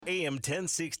AM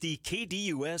 1060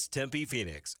 KDUS Tempe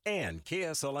Phoenix and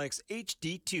KSLX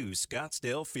HD2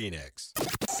 Scottsdale Phoenix.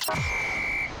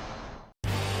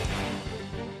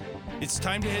 It's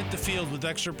time to hit the field with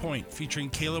Extra Point,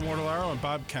 featuring Kayla Mortellaro and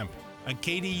Bob Kemp on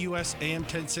KDUS AM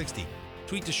 1060.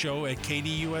 Tweet the show at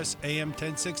KDUS AM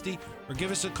 1060 or give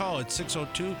us a call at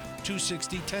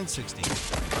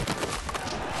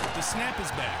 602-260-1060. The snap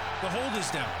is back. The hold is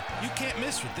down. You can't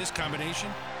miss with this combination.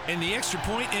 And the Extra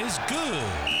Point is good.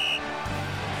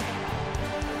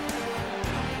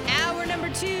 Hour number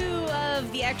 2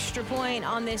 of the Extra Point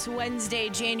on this Wednesday,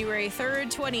 January 3rd,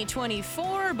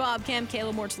 2024. Bob Kemp,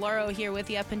 Kayla Mortellaro here with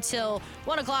you up until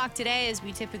 1 o'clock today, as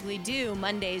we typically do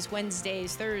Mondays,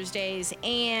 Wednesdays, Thursdays,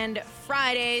 and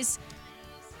Fridays.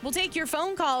 We'll take your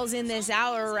phone calls in this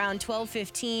hour around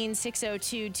 12:15.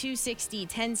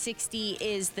 602-260-1060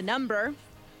 is the number.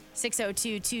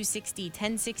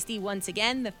 602-260-1060. Once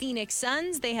again, the Phoenix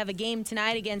Suns, they have a game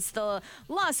tonight against the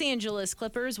Los Angeles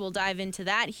Clippers. We'll dive into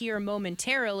that here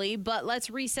momentarily, but let's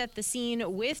reset the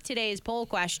scene with today's poll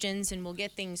questions, and we'll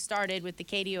get things started with the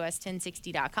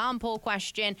KDUS1060.com poll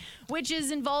question, which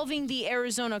is involving the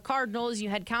Arizona Cardinals. You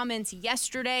had comments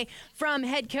yesterday from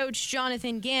head coach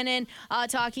Jonathan Gannon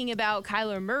talking about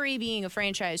Kyler Murray being a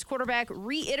franchise quarterback,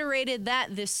 reiterated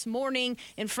that this morning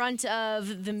in front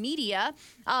of the media.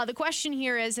 The question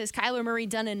here is, has Kyler Murray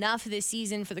done enough this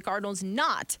season for the Cardinals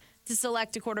not to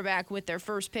select a quarterback with their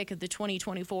first pick of the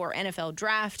 2024 NFL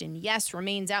Draft? And yes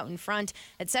remains out in front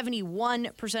at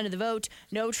 71% of the vote,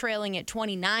 no trailing at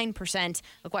 29%,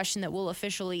 a question that we'll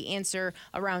officially answer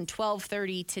around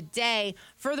 12:30 today.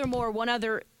 Furthermore, one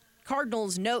other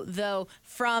Cardinals note, though,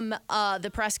 from the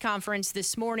press conference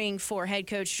this morning for head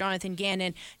coach Jonathan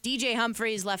Gannon, DJ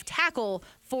Humphries, left tackle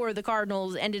for the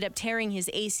Cardinals, ended up tearing his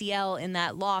ACL in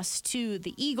that loss to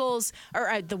the Eagles,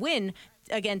 or the win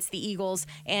against the Eagles,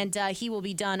 and he will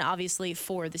be done, obviously,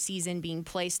 for the season, being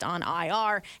placed on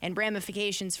IR, and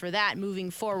ramifications for that moving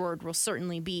forward will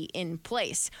certainly be in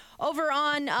place. Over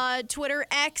on Twitter,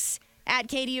 X, at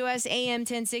KDUS AM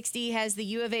 1060, has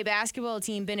the UofA basketball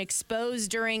team been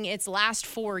exposed during its last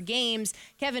 4 games?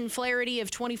 Kevin Flaherty of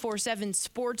 24/7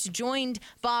 Sports joined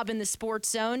Bob in the Sports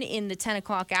Zone in the 10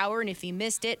 o'clock hour, and if you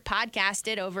missed it, podcast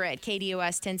it over at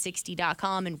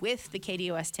KDUS1060.com and with the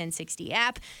KDUS 1060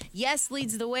 app. Yes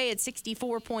leads the way at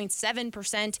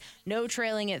 64.7%, no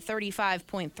trailing at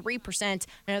 35.3%.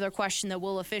 Another question that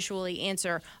we'll officially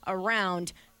answer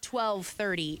around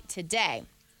 12:30 today.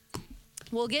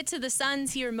 We'll get to the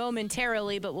Suns here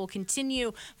momentarily, but we'll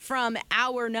continue from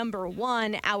hour number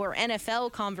 1, our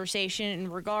NFL conversation in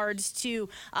regards to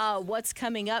what's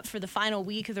coming up for the final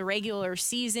week of the regular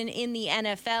season in the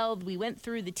NFL. We went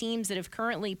through the teams that have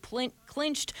currently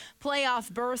clinched playoff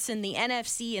berths in the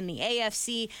NFC and the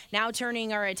AFC, now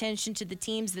turning our attention to the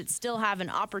teams that still have an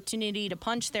opportunity to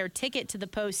punch their ticket to the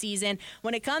postseason.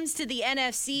 When it comes to the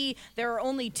NFC, there are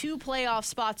only 2 playoff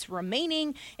spots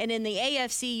remaining, and in the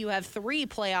AFC, you have 3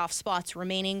 playoff spots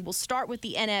remaining. We'll start with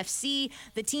the NFC.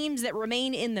 The teams that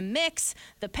remain in the mix: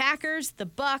 the Packers, the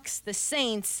Bucks, the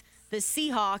Saints, the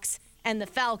Seahawks, and the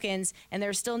Falcons, and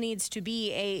there still needs to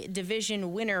be a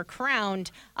division winner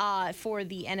crowned for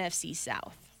the NFC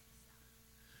South.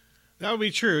 That would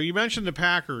be true. You mentioned the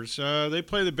Packers. They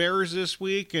play the Bears this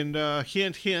week, and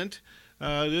hint, hint,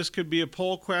 this could be a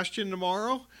poll question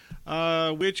tomorrow.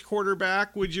 Which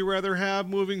quarterback would you rather have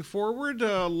moving forward,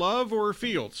 Love or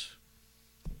Fields?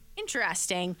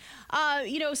 Interesting.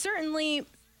 Certainly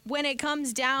when it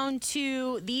comes down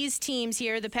to these teams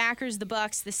here, the Packers, the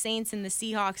Bucks, the Saints, and the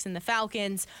Seahawks, and the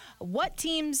Falcons, what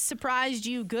teams surprised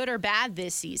you, good or bad,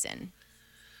 this season?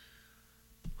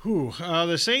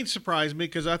 The Saints surprised me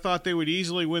because I thought they would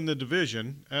easily win the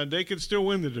division. They could still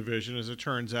win the division, as it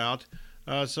turns out.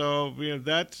 The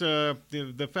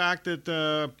fact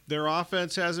that their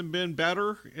offense hasn't been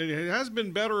better, it has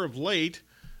been better of late.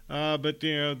 But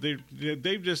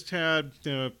they've just had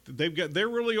they're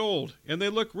really old and they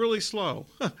look really slow,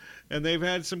 and they've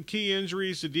had some key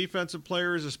injuries to defensive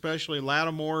players, especially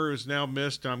Lattimore, who's now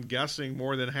missed, I'm guessing,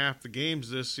 more than half the games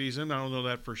this season. I don't know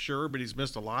that for sure, but he's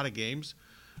missed a lot of games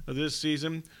this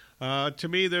season. To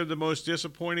me, they're the most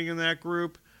disappointing in that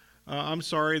group. I'm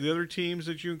sorry, the other teams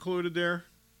that you included there,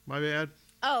 my bad.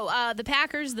 The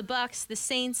Packers, the Bucks, the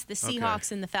Saints, the Seahawks,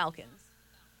 and the Falcons.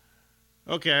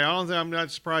 Okay, I'm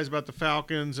not surprised about the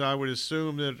Falcons. I would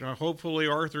assume that hopefully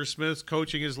Arthur Smith's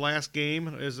coaching his last game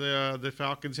as the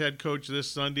Falcons head coach this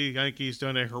Sunday. I think he's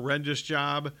done a horrendous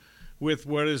job with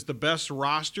what is the best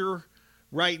roster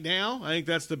right now. I think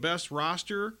that's the best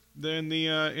roster in the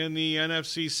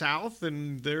NFC South,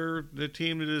 and they're the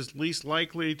team that is least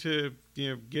likely to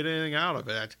get anything out of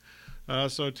it.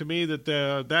 So to me,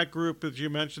 that group that you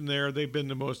mentioned there, they've been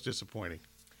the most disappointing.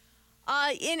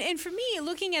 And for me,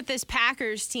 looking at this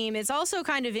Packers team, it's also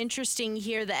kind of interesting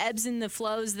here, the ebbs and the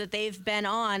flows that they've been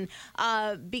on,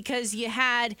 because you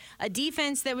had a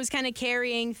defense that was kind of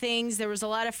carrying things. There was a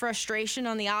lot of frustration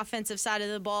on the offensive side of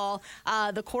the ball.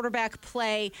 The quarterback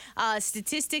play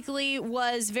statistically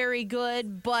was very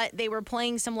good, but they were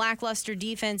playing some lackluster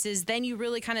defenses. Then you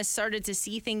really kind of started to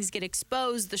see things get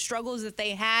exposed, the struggles that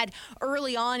they had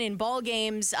early on in ball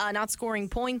games, not scoring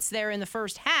points there in the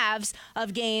first halves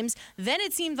of games. Then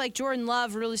it seemed like Jordan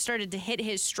Love really started to hit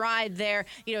his stride there.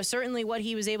 Certainly what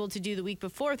he was able to do the week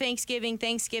before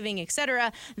Thanksgiving,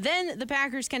 etc. Then the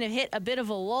Packers kind of hit a bit of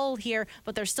a lull here,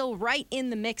 but they're still right in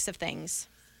the mix of things.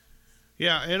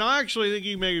 Yeah, and I actually think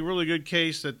you make a really good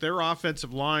case that their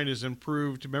offensive line has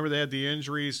improved. Remember, they had the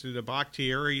injuries to the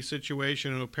Bakhtiari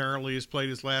situation, who apparently has played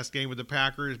his last game with the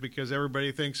Packers because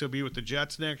everybody thinks he'll be with the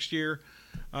Jets next year.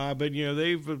 But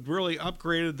they've really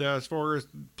upgraded as far as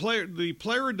the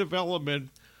player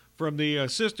development from the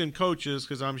assistant coaches,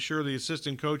 because I'm sure the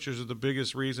assistant coaches are the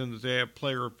biggest reason that they have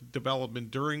player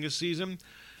development during a season.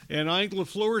 And I think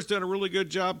LaFleur's done a really good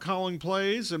job calling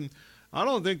plays, and I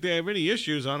don't think they have any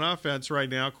issues on offense right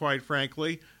now, quite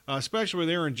frankly, especially with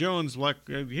Aaron Jones.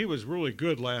 He was really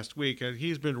good last week.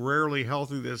 He's been rarely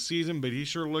healthy this season, but he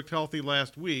sure looked healthy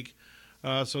last week.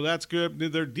 So that's good.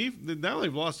 Now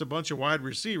they've lost a bunch of wide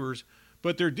receivers,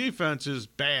 but their defense is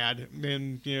bad.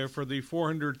 And for the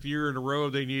 400th year in a row,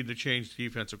 they need to change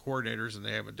defensive coordinators, and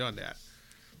they haven't done that.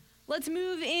 Let's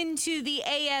move into the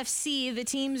AFC, the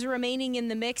teams remaining in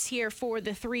the mix here for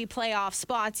the 3 playoff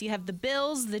spots. You have the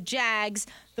Bills, the Jags,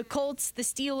 the Colts, the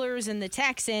Steelers, and the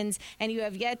Texans, and you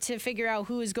have yet to figure out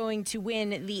who is going to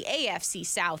win the AFC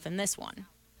South in this one.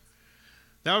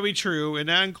 That would be true, and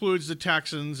that includes the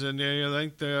Texans. And I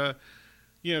think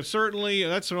certainly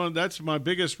that's my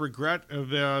biggest regret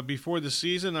of before the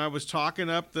season. I was talking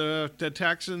up the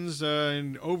Texans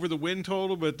and over the win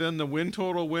total, but then the win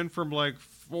total went from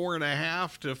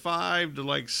 4.5 to 5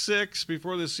 to 6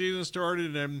 before the season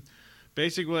started, and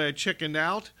basically I chickened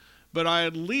out. But I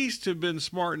at least have been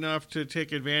smart enough to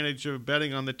take advantage of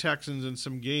betting on the Texans in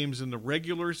some games in the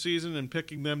regular season and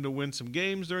picking them to win some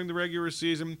games during the regular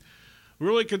season.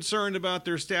 Really concerned about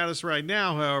their status right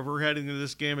now, however, heading to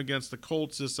this game against the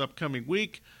Colts this upcoming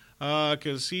week,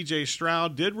 because C.J.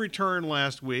 Stroud did return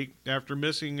last week after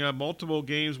missing multiple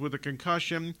games with a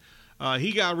concussion.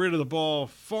 He got rid of the ball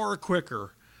far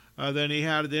quicker than he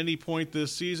had at any point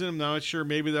this season. I'm not sure,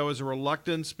 maybe that was a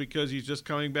reluctance because he's just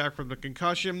coming back from the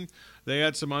concussion. They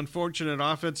had some unfortunate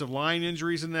offensive line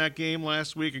injuries in that game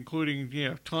last week, including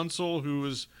Tunsil, who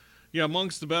was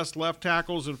amongst the best left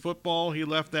tackles in football. He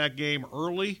left that game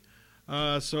early.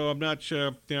 So I'm not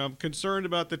sure. I'm concerned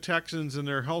about the Texans and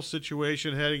their health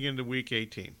situation heading into Week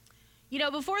 18.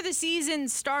 Before the season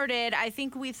started, I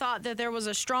think we thought that there was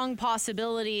a strong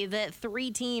possibility that 3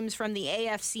 teams from the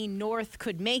AFC North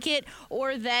could make it,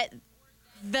 or that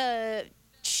the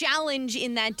challenge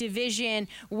in that division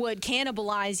would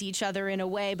cannibalize each other in a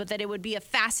way, but that it would be a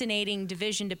fascinating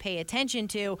division to pay attention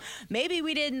to. Maybe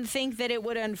we didn't think that it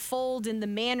would unfold in the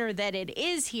manner that it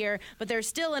is here, but there's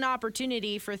still an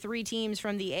opportunity for 3 teams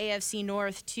from the AFC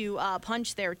North to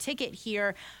punch their ticket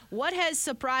here. What has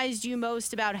surprised you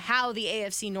most about how the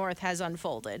AFC North has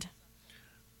unfolded?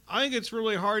 I think it's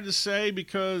really hard to say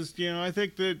because, I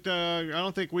think that I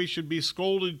don't think we should be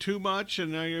scolded too much.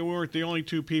 And we weren't the only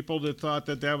 2 people that thought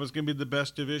that was going to be the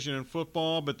best division in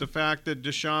football. But the fact that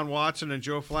Deshaun Watson and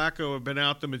Joe Flacco have been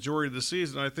out the majority of the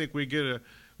season, I think we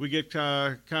get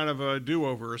kind of a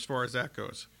do-over as far as that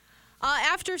goes.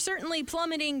 After certainly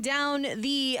plummeting down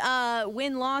the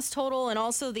win-loss total and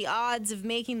also the odds of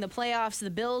making the playoffs,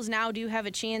 the Bills now do have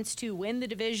a chance to win the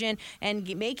division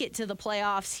and make it to the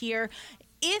playoffs here.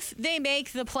 If they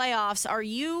make the playoffs, are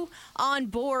you on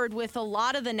board with a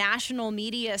lot of the national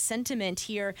media sentiment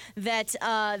here that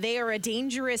they are a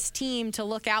dangerous team to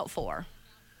look out for?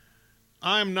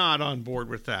 I'm not on board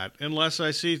with that unless I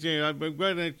see I've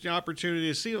got an opportunity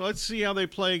to see. Let's see how they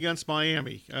play against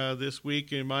Miami this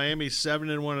week. And Miami's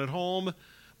 7-1 at home.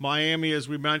 Miami, as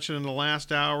we mentioned in the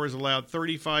last hour, has allowed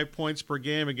 35 points per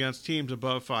game against teams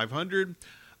above 500.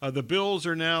 The Bills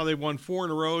they've won 4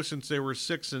 in a row since they were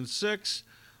 6-6.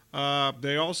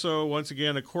 They also, once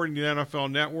again, according to the NFL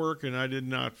Network, and I did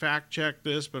not fact check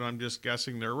this, but I'm just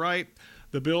guessing they're right,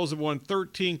 the Bills have won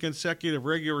 13 consecutive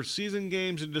regular season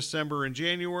games in December and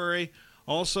January.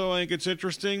 Also, I think it's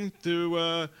interesting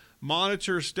to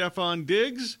monitor Stephon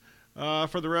Diggs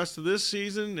for the rest of this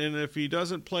season, and if he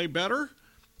doesn't play better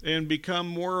and become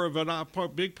more of a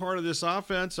big part of this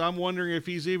offense, I'm wondering if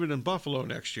he's even in Buffalo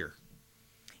next year.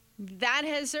 That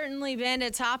has certainly been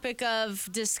a topic of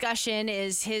discussion,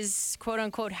 is his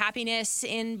quote-unquote happiness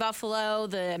in Buffalo,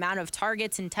 the amount of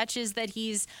targets and touches that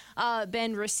he's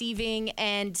been receiving,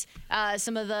 and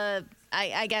some of the,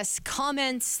 I guess,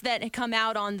 comments that come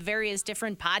out on various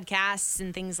different podcasts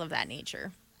and things of that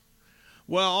nature.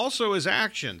 Well, also his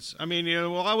actions. I mean,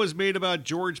 I was made about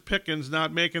George Pickens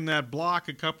not making that block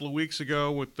a couple of weeks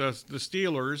ago with the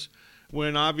Steelers,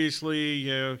 when obviously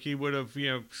he would have,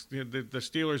 the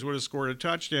Steelers would have scored a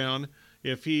touchdown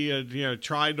if he had,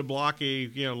 tried to block a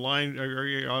line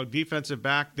or a defensive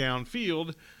back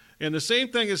downfield. And the same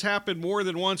thing has happened more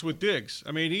than once with Diggs.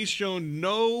 I mean, he's shown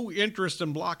no interest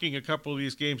in blocking a couple of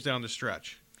these games down the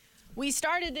stretch. We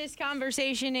started this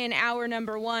conversation in hour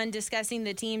number 1 discussing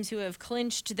the teams who have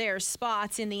clinched their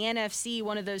spots in the NFC.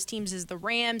 One of those teams is the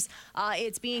Rams.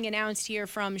 It's being announced here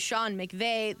from Sean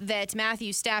McVay that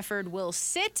Matthew Stafford will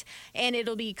sit, and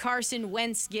it'll be Carson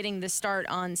Wentz getting the start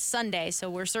on Sunday. So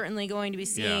we're certainly going to be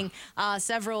seeing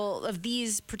several of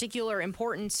these particular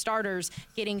important starters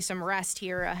getting some rest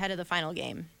here ahead of the final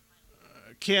game.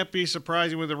 Can't be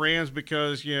surprising with the Rams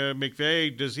because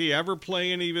McVay, does he ever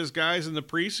play any of his guys in the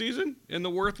preseason in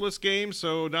the worthless games?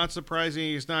 So not surprising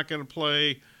he's not going to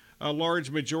play a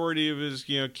large majority of his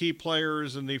key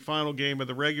players in the final game of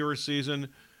the regular season.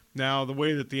 Now, the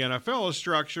way that the NFL is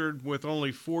structured, with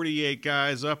only 48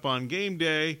 guys up on game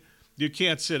day, you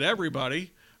can't sit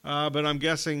everybody. But I'm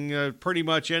guessing pretty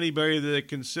much anybody that they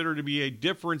consider to be a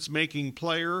difference-making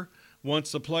player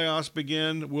once the playoffs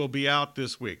begin will be out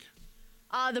this week.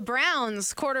 The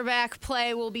Browns quarterback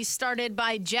play will be started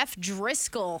by Jeff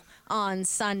Driscoll on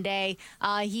Sunday.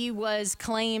 He was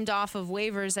claimed off of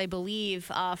waivers, I believe,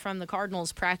 from the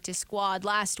Cardinals practice squad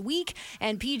last week,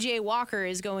 and P.J. Walker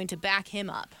is going to back him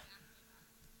up.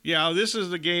 Yeah, this is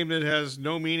the game that has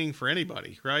no meaning for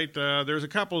anybody, right? There's a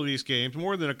couple of these games,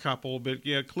 more than a couple, but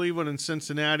Cleveland and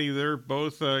Cincinnati, they're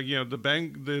both,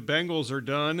 the Bengals are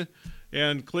done,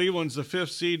 and Cleveland's the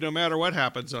 5th seed no matter what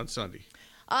happens on Sunday.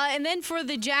 And then for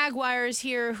the Jaguars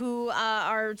here, who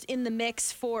are in the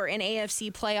mix for an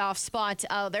AFC playoff spot,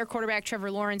 their quarterback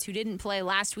Trevor Lawrence, who didn't play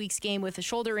last week's game with a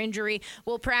shoulder injury,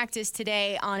 will practice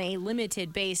today on a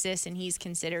limited basis, and he's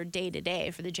considered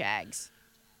day-to-day for the Jags.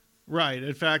 Right.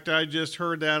 In fact, I just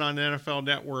heard that on NFL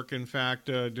Network, in fact,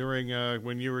 during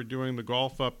when you were doing the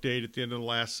golf update at the end of the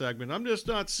last segment. I'm just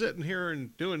not sitting here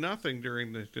and doing nothing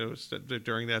during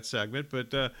that segment,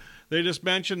 but they just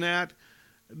mentioned that.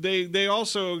 They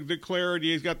also declared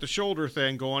he's got the shoulder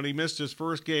thing going. He missed his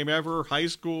first game ever, high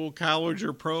school, college,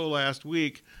 or pro last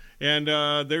week. And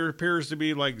there appears to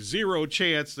be like zero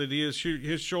chance that his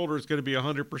shoulder is going to be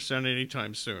 100%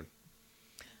 anytime soon.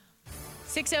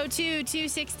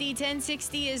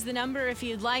 602-260-1060 is the number if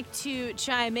you'd like to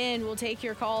chime in. We'll take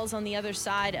your calls on the other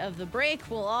side of the break.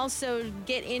 We'll also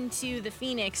get into the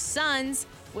Phoenix Suns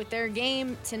with their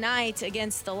game tonight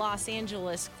against the Los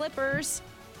Angeles Clippers,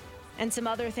 and some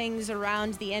other things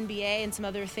around the NBA and some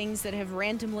other things that have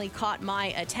randomly caught my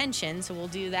attention. So we'll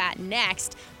do that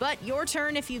next. But your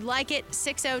turn if you'd like it,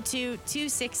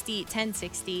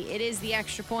 602-260-1060. It is the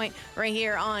Extra Point right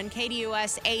here on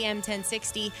KDUS AM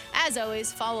 1060. As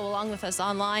always, follow along with us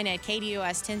online at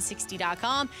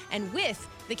KDUS1060.com and with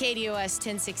the KDUS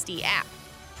 1060 app.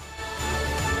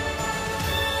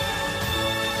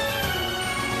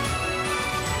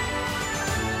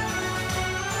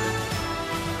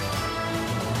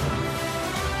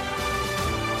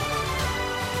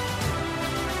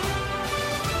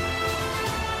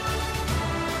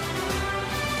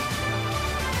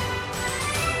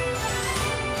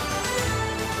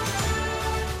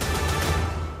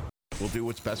 We'll do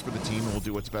what's best for the team, and we'll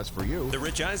do what's best for you. The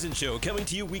Rich Eisen Show, coming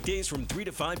to you weekdays from 3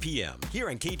 to 5 p.m. here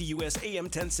on KDUS AM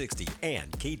 1060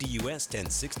 and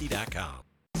KDUS1060.com.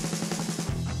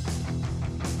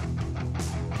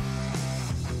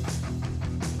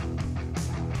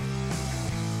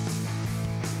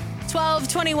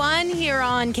 1221 here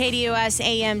on KDUS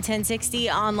AM 1060,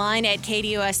 online at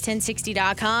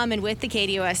KDUS1060.com, and with the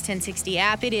KDUS 1060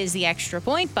 app. It is the Extra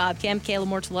Point. Bob Kemp, Kayla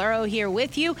Mortellaro here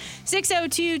with you.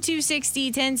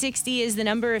 602-260-1060 is the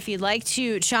number if you'd like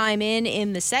to chime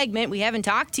in the segment. We haven't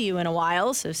talked to you in a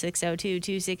while, so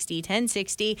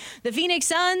 602-260-1060. The Phoenix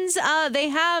Suns, they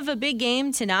have a big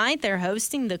game tonight. They're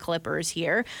hosting the Clippers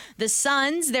here. The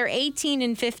Suns, they're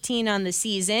 18-15 on the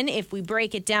season. If we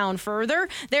break it down further,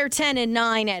 they're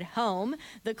 10-9 at home.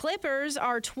 The Clippers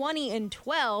are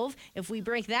 20-12. If we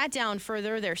break that down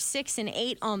further, they're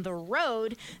 6-8 on the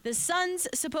road. The Suns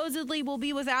supposedly will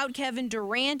be without Kevin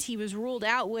Durant. He was ruled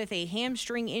out with a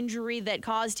hamstring injury that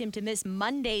caused him to miss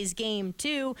Monday's game,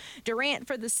 too. Durant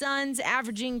for the Suns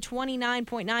averaging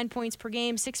 29.9 points per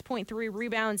game, 6.3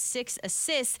 rebounds, 6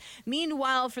 assists.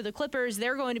 Meanwhile, for the Clippers,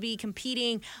 they're going to be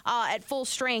competing at full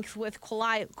strength with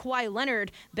Kawhi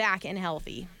Leonard back and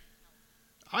healthy.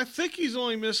 I think he's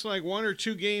only missed like 1 or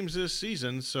 2 games this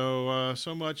season, so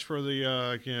much for the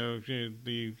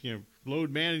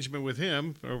load management with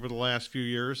him over the last few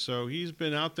years. So he's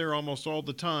been out there almost all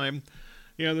the time.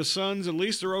 The Suns, at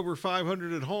least they're over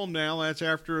 500 at home now. That's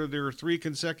after their 3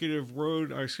 consecutive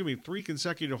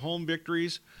home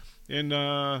victories in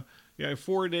a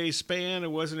 4-day span.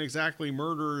 It wasn't exactly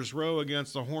murderer's row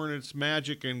against the Hornets,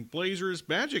 Magic, and Blazers.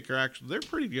 Magic they're a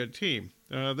pretty good team.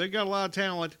 They got a lot of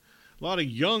talent. A lot of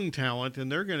young talent,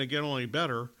 and they're going to get only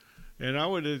better. And I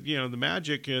would, the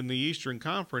Magic in the Eastern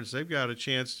Conference, they've got a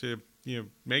chance to,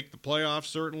 make the playoffs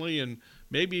certainly, and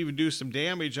maybe even do some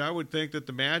damage. I would think that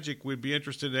the Magic would be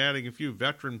interested in adding a few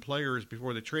veteran players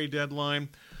before the trade deadline.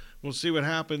 We'll see what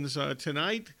happens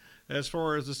tonight as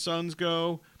far as the Suns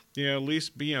go. At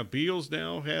least Beal's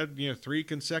now had 3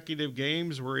 consecutive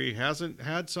games where he hasn't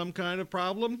had some kind of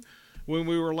problem. When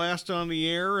we were last on the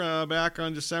air back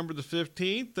on December the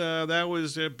 15th, that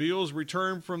was Beal's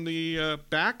return from the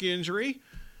back injury,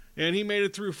 and he made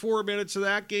it through 4 minutes of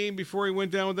that game before he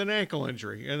went down with an ankle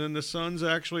injury. And then the Suns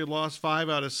actually lost 5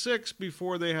 out of 6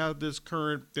 before they had this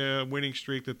current winning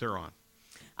streak that they're on.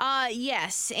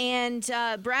 Yes, and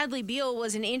Bradley Beal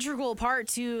was an integral part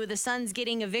to the Suns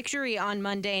getting a victory on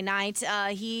Monday night.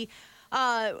 He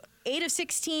 8 of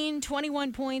 16,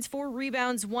 21 points, 4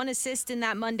 rebounds, 1 assist in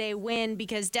that Monday win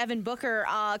because Devin Booker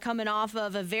coming off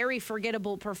of a very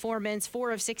forgettable performance,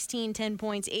 4 of 16, 10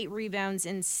 points, 8 rebounds,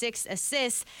 and 6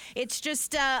 assists. It's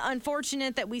just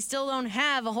unfortunate that we still don't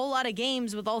have a whole lot of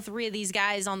games with all 3 of these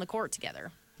guys on the court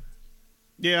together.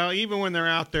 Yeah, even when they're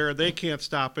out there, they can't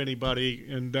stop anybody,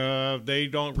 and they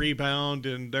don't rebound,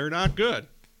 and they're not good.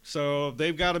 So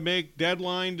they've got to make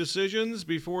deadline decisions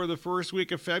before the first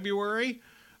week of February.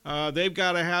 They've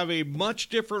got to have a much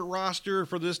different roster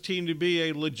for this team to be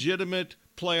a legitimate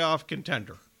playoff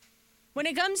contender. When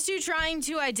it comes to trying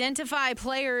to identify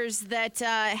players that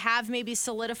have maybe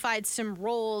solidified some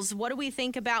roles, what do we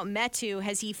think about Metu?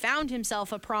 Has he found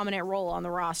himself a prominent role on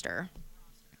the roster?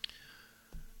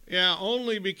 Yeah,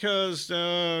 only because,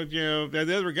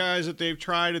 the other guys that they've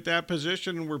tried at that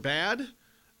position were bad.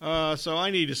 So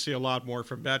I need to see a lot more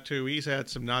from Metu. He's had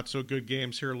some not so good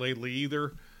games here lately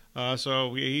either.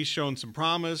 So he's shown some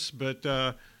promise, but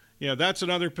that's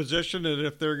another position that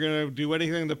if they're going to do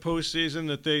anything in the postseason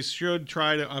that they should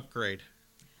try to upgrade.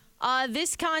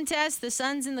 This contest, the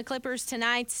Suns and the Clippers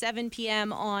tonight, 7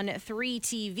 p.m. on 3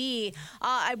 TV.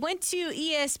 I went to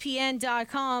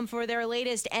ESPN.com for their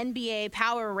latest NBA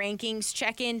power rankings,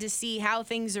 check in to see how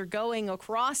things are going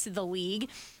across the league.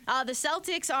 The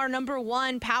Celtics are number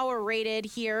 1 power rated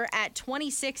here at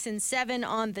 26-7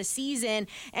 on the season.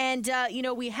 And,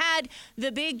 we had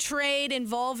the big trade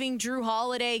involving Drew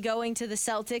Holiday going to the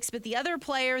Celtics, but the other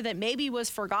player that maybe was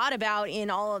forgot about in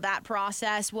all of that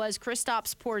process was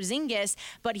Kristaps Porzingis,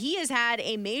 but he has had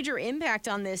a major impact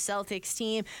on this Celtics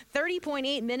team.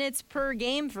 30.8 minutes per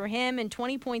game for him and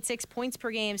 20.6 points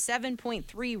per game,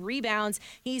 7.3 rebounds.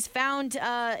 He's found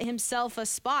himself a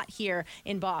spot here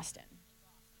in Boston.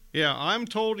 Yeah, I'm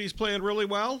told he's playing really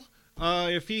well.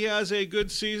 If he has a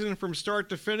good season from start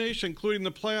to finish, including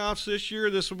the playoffs this year,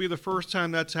 this will be the first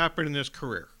time that's happened in his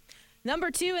career.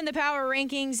 Number 2 in the power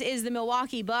rankings is the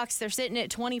Milwaukee Bucks. They're sitting at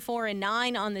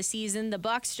 24-9 on the season. The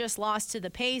Bucks just lost to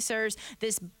the Pacers.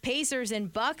 This Pacers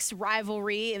and Bucks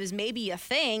rivalry, it was maybe a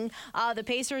thing. The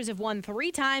Pacers have won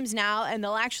 3 times now, and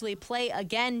they'll actually play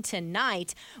again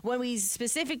tonight. When we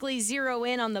specifically zero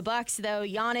in on the Bucks, though,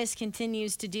 Giannis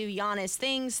continues to do Giannis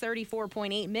things.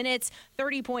 34.8 minutes,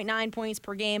 30.9 points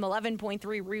per game,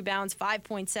 11.3 rebounds,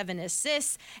 5.7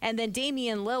 assists. And then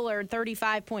Damian Lillard,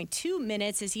 35.2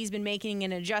 minutes as he's been making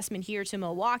an adjustment here to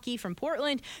Milwaukee from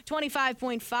Portland.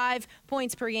 25.5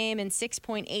 points per game and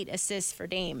 6.8 assists for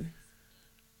Dame.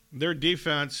 Their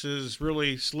defense is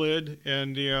really slid,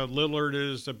 and Lillard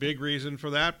is a big reason for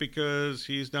that because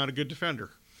he's not a good defender.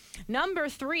 Number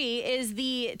 3 is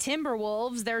the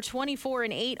Timberwolves. They're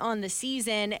 24-8 on the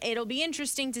season. It'll be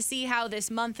interesting to see how this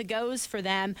month goes for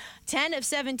them. 10 of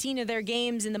 17 of their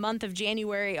games in the month of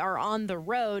January are on the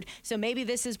road, so maybe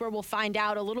this is where we'll find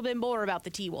out a little bit more about the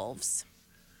T-Wolves.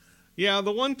 Yeah,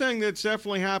 the one thing that's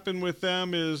definitely happened with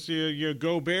them is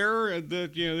Gobert.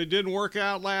 That they didn't work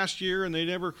out last year, and they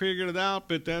never figured it out.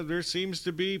 But there seems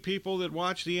to be people that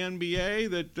watch the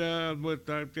NBA that with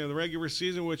the regular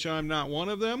season, which I'm not one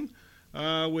of them.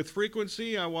 With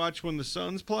frequency, I watch when the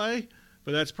Suns play,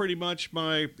 but that's pretty much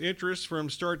my interest from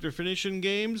start to finish in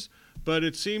games. But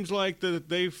it seems like that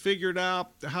they've figured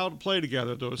out how to play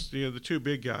together. Those the two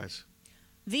big guys.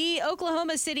 The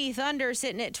Oklahoma City Thunder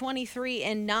sitting at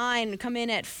 23-9, come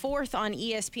in at 4th on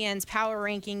ESPN's power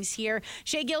rankings here.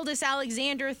 Shai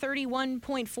Gilgeous-Alexander,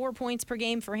 31.4 points per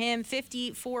game for him,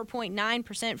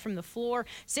 54.9% from the floor,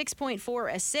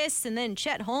 6.4 assists. And then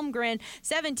Chet Holmgren,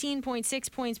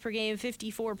 17.6 points per game,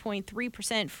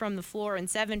 54.3% from the floor, and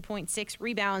 7.6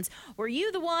 rebounds. Were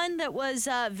you the one that was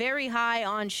very high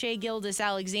on Shai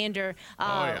Gilgeous-Alexander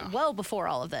well before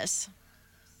all of this?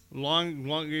 Long,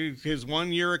 his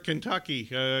 1 year at Kentucky.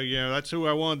 That's who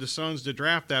I wanted the Suns to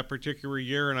draft that particular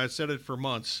year, and I said it for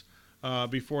months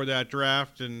before that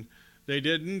draft, and they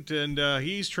didn't. And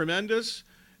he's tremendous.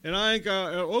 And I think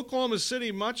Oklahoma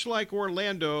City, much like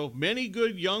Orlando, many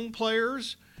good young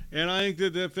players. And I think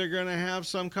that if they're going to have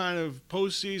some kind of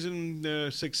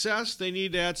postseason success, they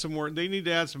need to add some more. They need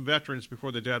to add some veterans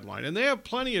before the deadline, and they have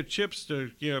plenty of chips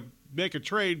to make a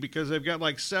trade because they've got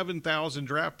like 7,000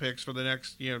 draft picks for the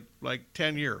next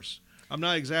 10 years. I'm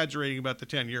not exaggerating about the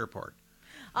 10-year part.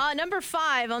 Number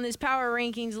 5 on this power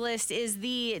rankings list is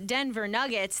the Denver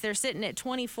Nuggets. They're sitting at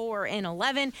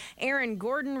 24-11. Aaron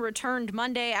Gordon returned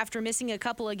Monday after missing a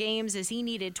couple of games as he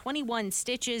needed 21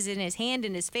 stitches in his hand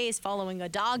and his face following a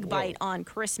dog bite on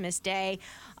Christmas Day.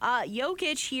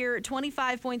 Jokic here,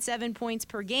 25.7 points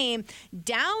per game,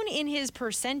 down in his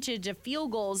percentage of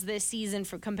field goals this season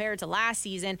compared to last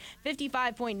season.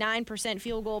 55.9%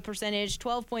 field goal percentage,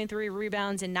 12.3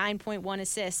 rebounds, and 9.1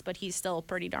 assists, but he's still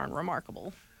pretty darn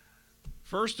remarkable.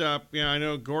 First up, I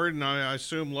know Gordon, I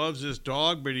assume, loves his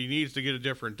dog, but he needs to get a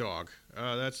different dog.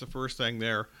 That's the first thing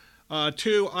there.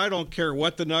 2, I don't care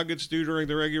what the Nuggets do during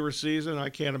the regular season. I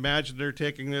can't imagine they're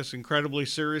taking this incredibly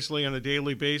seriously on a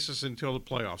daily basis until the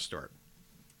playoffs start.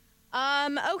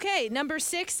 Okay, number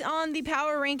 6 on the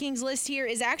power rankings list here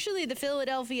is actually the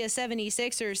Philadelphia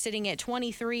 76ers sitting at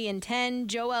 23-10.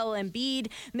 Joel Embiid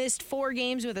missed 4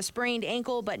 games with a sprained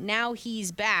ankle, but now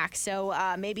he's back. So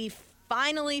maybe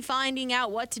finally finding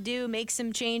out what to do, make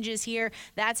some changes here.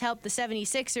 That's helped the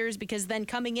 76ers because then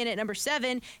coming in at number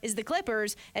 7 is the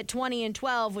Clippers at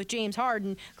 20-12 with James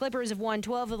Harden. Clippers have won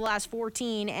 12 of the last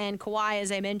 14, and Kawhi, as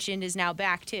I mentioned, is now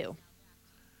back too.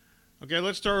 Okay,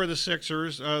 let's start with the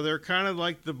Sixers. They're kind of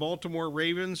like the Baltimore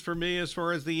Ravens for me as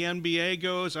far as the NBA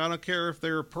goes. I don't care if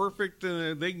they're perfect.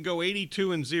 They can go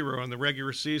 82-0 in the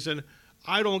regular season.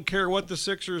 I don't care what the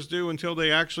Sixers do until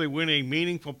they actually win a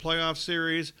meaningful playoff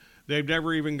series. They've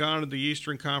never even gone to the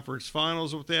Eastern Conference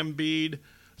Finals with Embiid,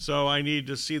 so I need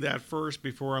to see that first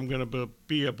before I'm going to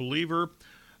be a believer.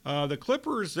 The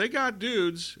Clippers, they got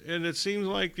dudes, and it seems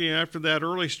like after that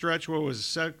early stretch,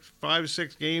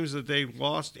 5-6 games that they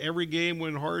lost every game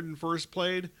when Harden first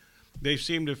played, they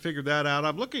seem to figure that out.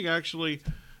 I'm looking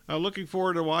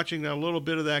forward to watching a little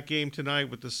bit of that game tonight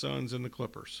with the Suns and the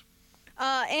Clippers.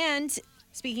 And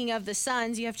speaking of the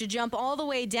Suns, you have to jump all the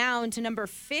way down to number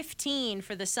 15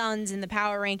 for the Suns in the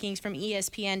power rankings from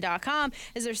ESPN.com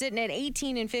as they're sitting at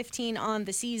 18-15 on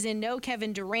the season. No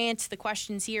Kevin Durant. The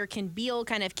questions here, can Beal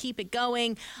kind of keep it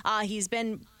going? He's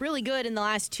been really good in the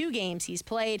last 2 games he's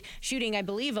played, shooting, I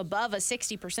believe, above a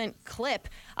 60% clip.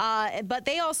 But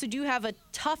they also do have a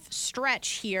tough stretch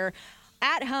here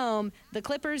at home, the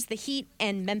Clippers, the Heat,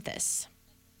 and Memphis.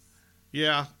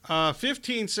 Yeah,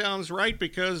 15 sounds right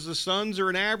because the Suns are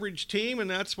an average team, and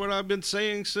that's what I've been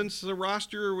saying since the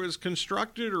roster was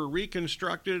constructed or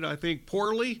reconstructed, I think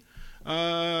poorly,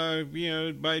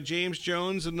 by James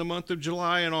Jones in the month of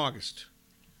July and August.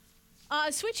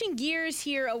 Switching gears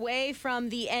here away from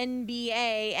the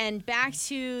NBA and back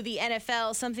to the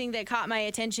NFL, something that caught my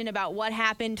attention about what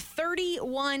happened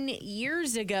 31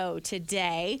 years ago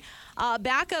today.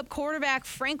 Backup quarterback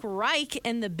Frank Reich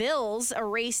and the Bills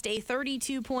erased a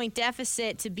 32-point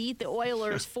deficit to beat the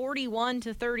Oilers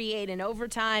 41-38 in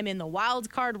overtime in the wild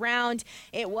card round.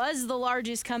 It was the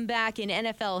largest comeback in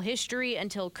NFL history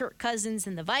until Kirk Cousins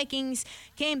and the Vikings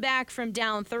came back from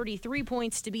down 33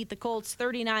 points to beat the Colts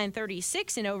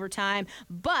 39-36 in overtime.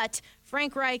 But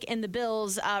Frank Reich and the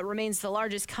Bills remains the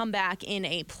largest comeback in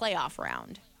a playoff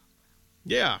round.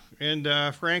 Yeah, and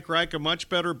Frank Reich, a much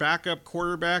better backup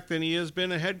quarterback than he has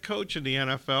been a head coach in the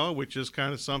NFL, which is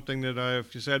kind of something that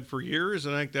I've said for years,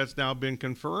 and I think that's now been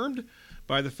confirmed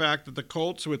by the fact that the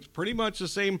Colts, with pretty much the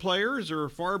same players, are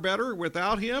far better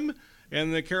without him,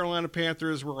 and the Carolina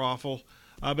Panthers were awful.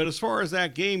 But as far as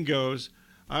that game goes,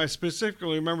 I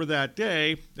specifically remember that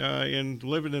day in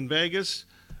living in Vegas.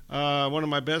 One of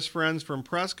my best friends from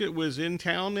Prescott was in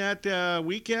town that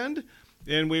weekend,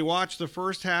 and we watched the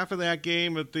first half of that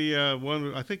game at the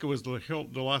one. I think it was the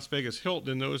Las Vegas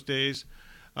Hilton in those days.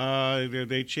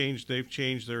 They've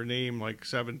changed their name like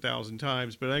 7,000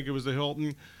 times, but I think it was the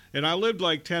Hilton. And I lived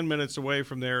like 10 minutes away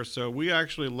from there, so we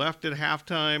actually left at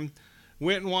halftime,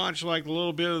 went and watched like a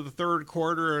little bit of the third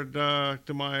quarter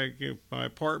to my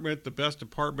apartment, the best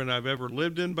apartment I've ever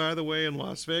lived in, by the way, in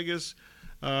Las Vegas.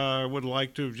 I would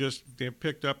like to have just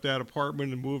picked up that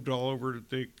apartment and moved all over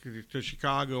to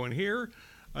Chicago and here,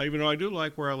 even though I do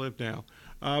like where I live now.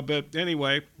 But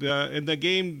anyway, in the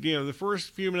game, the first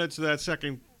few minutes of that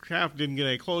second half didn't get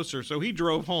any closer, so he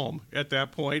drove home at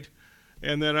that point.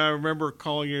 And then I remember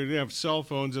calling you. Didn't have cell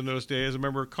phones in those days. I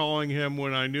remember calling him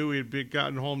when I knew he'd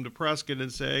gotten home to Prescott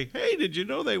and say, "Hey, did you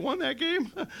know they won that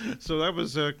game?" So that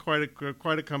was quite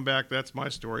a comeback. That's my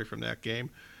story from that game,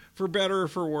 for better or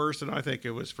for worse, and I think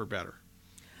it was for better.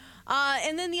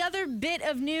 And then the other bit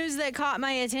of news that caught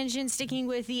my attention, sticking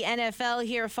with the NFL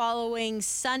here, following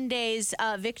Sunday's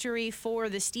victory for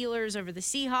the Steelers over the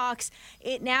Seahawks,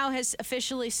 it now has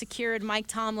officially secured Mike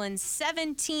Tomlin's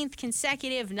 17th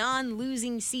consecutive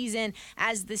non-losing season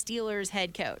as the Steelers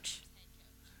head coach.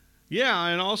 Yeah,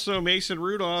 and also Mason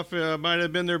Rudolph might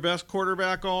have been their best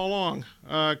quarterback all along,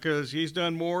 because he's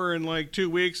done more in like 2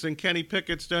 weeks than Kenny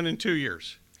Pickett's done in 2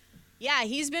 years. Yeah,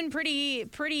 he's been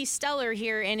pretty stellar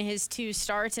here in his 2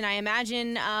 starts, and I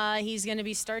imagine he's going to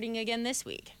be starting again this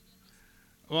week.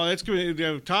 Well, it's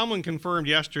Tomlin confirmed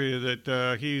yesterday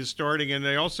that he's starting, and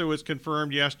it was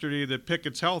confirmed yesterday that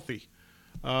Pickett's healthy.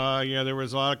 There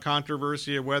was a lot of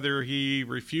controversy of whether he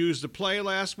refused to play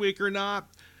last week or not.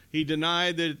 He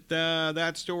denied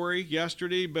that story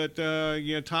yesterday, but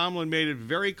Tomlin made it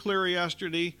very clear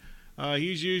yesterday.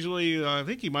 He's usually, I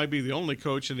think he might be the only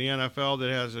coach in the NFL that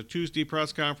has a Tuesday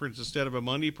press conference instead of a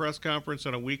Monday press conference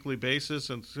on a weekly basis,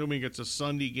 assuming it's a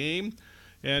Sunday game.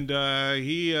 And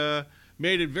he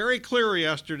made it very clear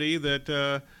yesterday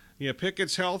that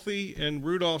Pickett's healthy and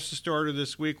Rudolph's the starter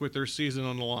this week with their season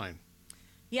on the line.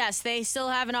 Yes, they still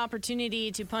have an opportunity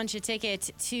to punch a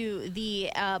ticket to the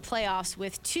playoffs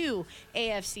with 3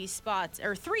 AFC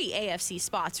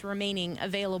spots remaining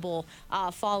available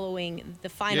following the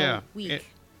final week.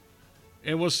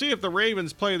 And we'll see if the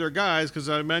Ravens play their guys, because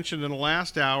I mentioned in the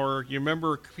last hour, you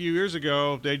remember a few years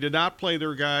ago, they did not play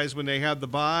their guys when they had the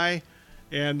bye,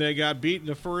 and they got beaten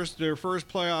their first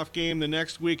playoff game the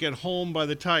next week at home by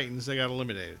the Titans. They got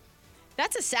eliminated.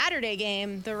 That's a Saturday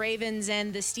game, the Ravens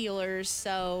and the Steelers,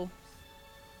 so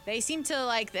they seem to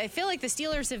I feel like the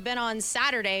Steelers have been on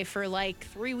Saturday for like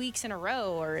 3 weeks in a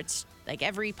row, or it's like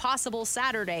every possible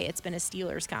Saturday it's been a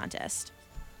Steelers contest.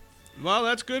 Well,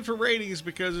 that's good for ratings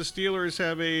because the Steelers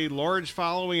have a large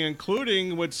following,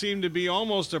 including what seemed to be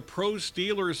almost a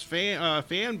pro-Steelers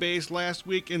fan base last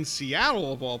week in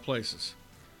Seattle, of all places.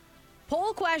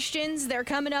 Poll questions, they're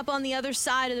coming up on the other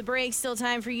side of the break. Still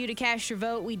time for you to cast your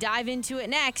vote. We dive into it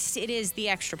next. It is the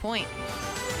Extra Point.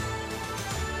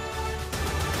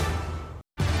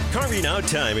 Carving out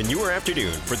time in your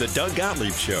afternoon for the Doug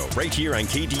Gottlieb Show right here on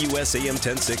KDUS AM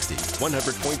 1060,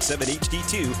 100.7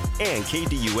 HD2, and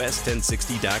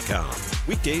KDUS1060.com.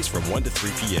 Weekdays from 1 to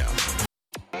 3 p.m.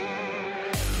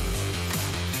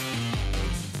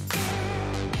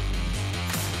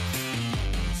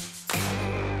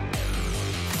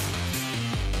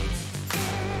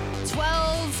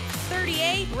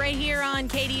 12:38 right here on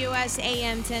KDUS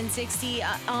AM 1060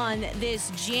 on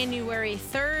this January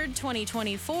 3rd,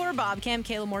 2024. Bob Kemp,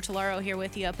 Kayla Mortellaro here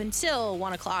with you up until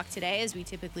 1 o'clock today, as we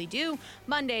typically do.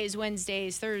 Mondays,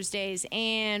 Wednesdays, Thursdays,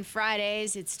 and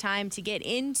Fridays. It's time to get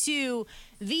into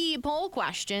the poll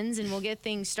questions, and we'll get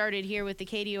things started here with the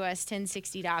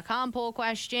KDUS1060.com poll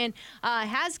question.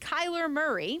 Has Kyler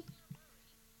Murray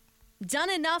done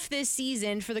enough this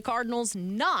season for the Cardinals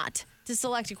not to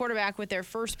select a quarterback with their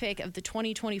first pick of the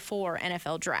 2024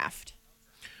 NFL Draft?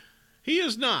 He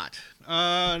is not.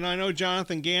 And I know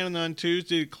Jonathan Gannon on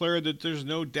Tuesday declared that there's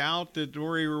no doubt that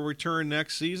Murray will return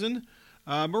next season.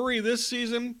 Murray this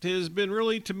season has been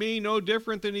really, to me, no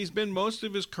different than he's been most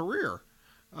of his career.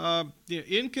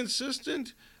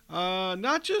 Inconsistent,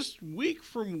 not just week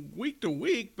from week to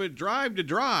week, but drive to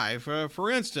drive.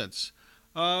 For instance,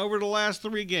 over the last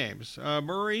 3 games,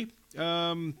 Murray,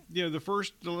 the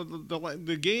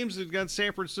games against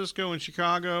San Francisco and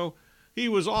Chicago, he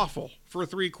was awful for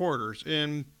 3 quarters,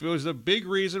 and it was a big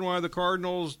reason why the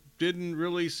Cardinals didn't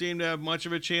really seem to have much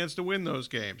of a chance to win those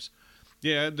games.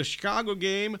 Yeah, the Chicago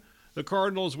game, The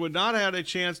Cardinals would not have had a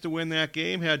chance to win that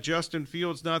game had Justin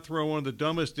Fields not thrown one of the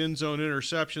dumbest end-zone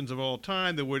interceptions of all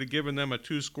time that would have given them a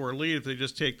 2-score lead if they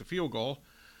just take the field goal.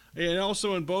 And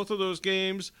also in both of those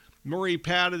games, Murray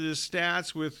padded his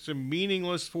stats with some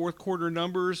meaningless fourth-quarter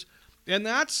numbers, and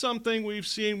that's something we've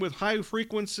seen with high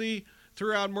frequency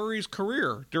throughout Murray's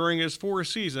career during his 4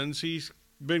 seasons. He's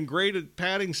been great at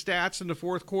padding stats in the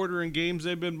fourth quarter in games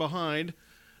they've been behind.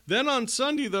 Then on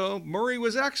Sunday, though, Murray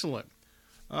was excellent.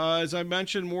 As I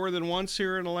mentioned more than once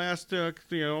here in the last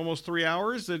almost 3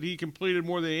 hours, that he completed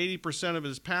more than 80% of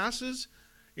his passes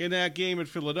in that game at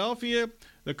Philadelphia.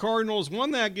 The Cardinals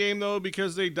won that game, though,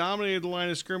 because they dominated the line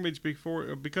of scrimmage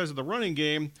because of the running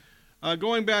game.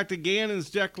 Going back to Gannon's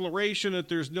declaration that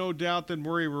there's no doubt that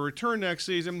Murray will return next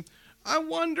season, I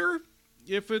wonder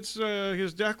if it's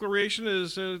his declaration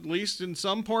is at least in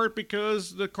some part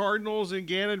because the Cardinals and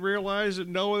Gannon realize that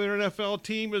no other NFL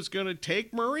team is going to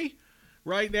take Murray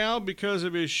right now because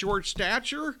of his short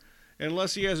stature.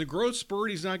 Unless he has a growth spurt,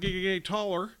 he's not going to get any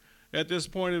taller at this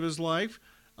point of his life.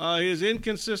 His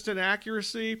inconsistent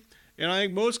accuracy, and I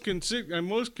think most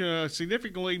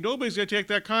significantly, nobody's going to take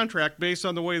that contract based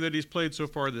on the way that he's played so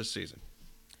far this season.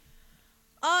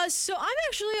 So I'm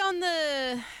actually on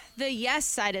the yes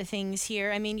side of things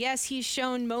here. I mean, yes, he's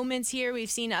shown moments here.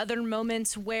 We've seen other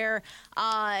moments where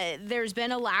there's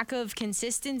been a lack of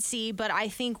consistency, but I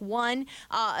think,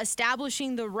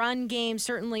 establishing the run game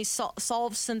certainly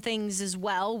solves some things as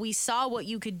well. We saw what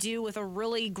you could do with a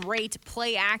really great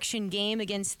play-action game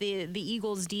against the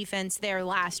Eagles defense there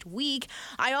last week.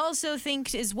 I also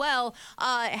think as well,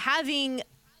 having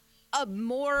a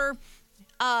more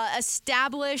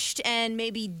established and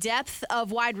maybe depth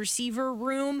of wide receiver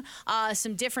room.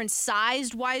 Some different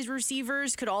sized wide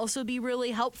receivers could also be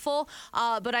really helpful.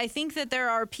 But I think that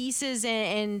there are pieces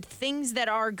and things that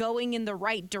are going in the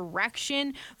right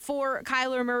direction for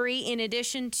Kyler Murray, in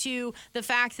addition to the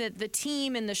fact that the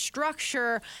team and the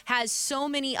structure has so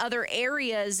many other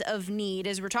areas of need.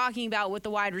 As we're talking about with the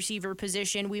wide receiver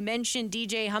position, we mentioned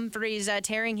DJ Humphries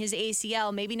tearing his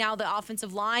ACL. Maybe now the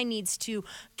offensive line needs to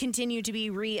continue to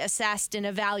be reassessed and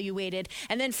evaluated.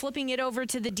 And then flipping it over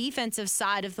to the defensive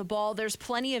side of the ball, there's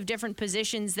plenty of different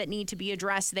positions that need to be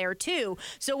addressed there too.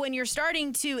 So when you're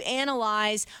starting to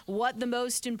analyze what the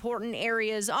most important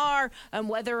areas are and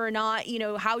whether or not,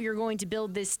 how you're going to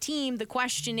build this team, the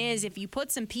question is, if you put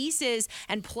some pieces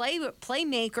and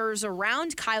playmakers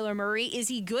around Kyler Murray, is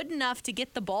he good enough to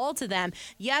get the ball to them?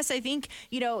 Yes, I think,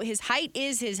 his height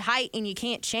is his height and you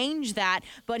can't change that,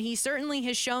 but he certainly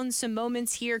has shown some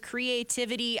moments here, creativity.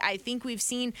 I think we've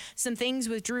seen some things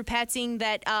with Drew Petzing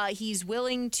that he's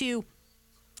willing to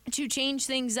change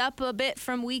things up a bit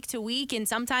from week to week, and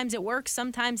sometimes it works,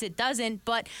 sometimes it doesn't,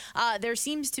 but there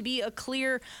seems to be a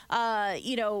clear,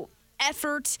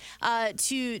 effort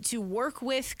to work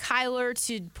with Kyler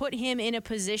to put him in a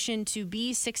position to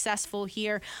be successful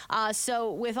here.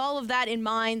 So with all of that in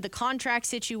mind, the contract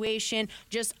situation,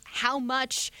 just how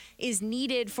much is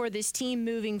needed for this team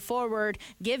moving forward,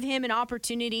 give him an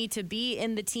opportunity to be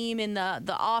in the team in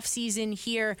the off season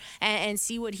here and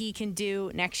see what he can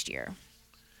do next year.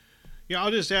 Yeah,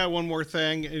 I'll just add one more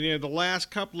thing. The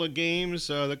last couple of games,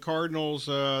 the Cardinals,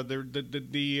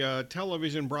 the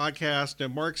television broadcast,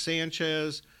 Mark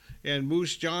Sanchez and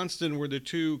Moose Johnston were the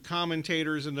two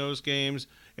commentators in those games,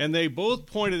 and they both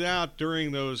pointed out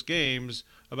during those games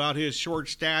about his short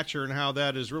stature and how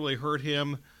that has really hurt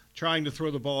him trying to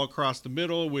throw the ball across the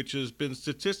middle, which has been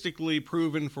statistically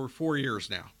proven for 4 years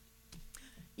now.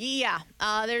 Yeah,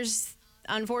 there's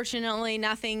unfortunately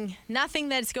nothing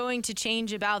that's going to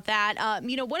change about that.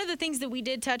 One of the things that we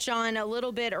did touch on a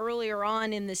little bit earlier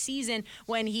on in the season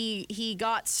when he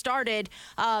got started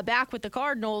back with the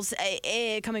Cardinals,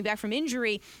 coming back from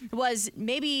injury, was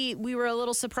maybe we were a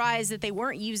little surprised that they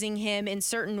weren't using him in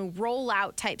certain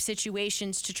rollout type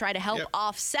situations to try to help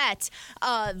offset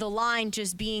the line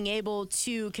just being able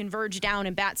to converge down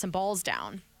and bat some balls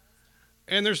down.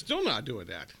 And they're still not doing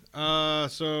that.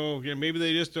 Maybe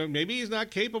they just don't. Maybe he's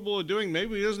not capable of doing.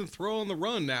 Maybe he doesn't throw on the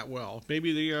run that well.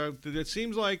 Maybe it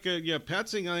seems like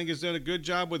Petzing, I think, has done a good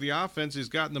job with the offense. He's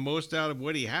gotten the most out of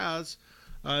what he has.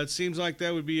 It seems like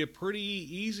that would be a pretty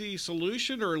easy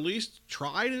solution, or at least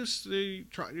try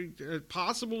a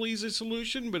possible easy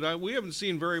solution. But we haven't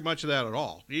seen very much of that at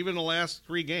all, even the last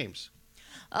 3 games.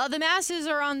 The masses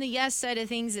are on the yes side of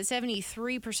things at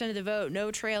 73% of the vote,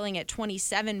 no trailing at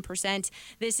 27%.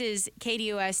 This is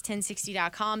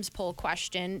KDUS1060.com's poll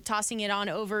question. Tossing it on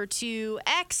over to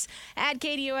X at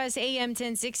KDUS AM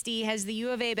 1060. Has the U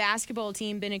of A basketball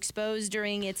team been exposed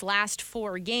during its last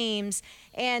 4 games?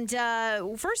 And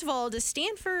first of all, does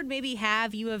Stanford maybe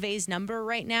have U of A's number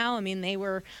right now? I mean, they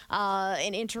were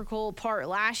an integral part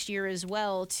last year as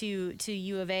well to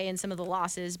U of A and some of the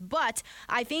losses. But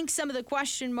I think some of the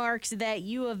question marks that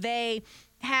U of A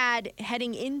had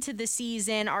heading into the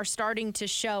season are starting to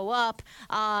show up.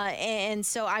 And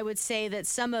so I would say that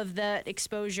some of the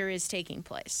exposure is taking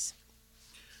place.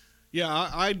 Yeah,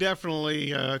 I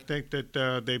definitely think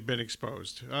that they've been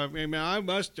exposed. I mean,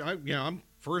 I'm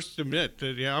first to admit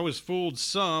that I was fooled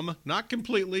some, not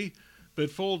completely, but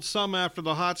fooled some after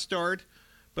the hot start.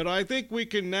 But I think we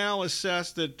can now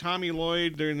assess that Tommy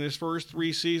Lloyd, during his first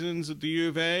 3 seasons at the U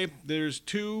of A, there's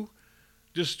 2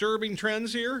 disturbing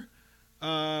trends here.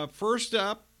 First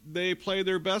up, they play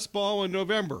their best ball in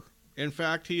November. In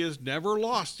fact, he has never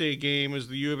lost a game as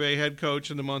the U of A head coach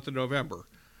in the month of November.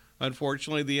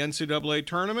 Unfortunately, the NCAA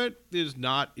tournament is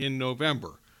not in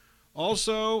November.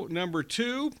 Also, number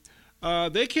 2,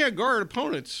 they can't guard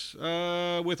opponents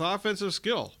with offensive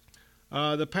skill.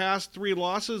 The past 3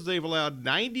 losses, they've allowed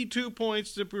 92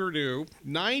 points to Purdue,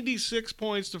 96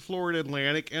 points to Florida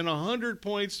Atlantic, and 100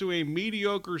 points to a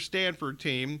mediocre Stanford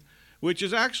team, which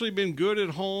has actually been good at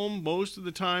home most of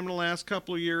the time in the last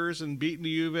couple of years and beaten the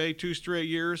U of A 2 straight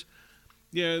years.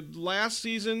 Yeah, last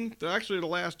season, actually the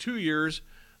last 2 years,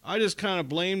 I just kind of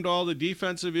blamed all the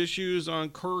defensive issues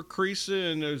on Kerr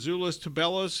Kriisa and Azuolas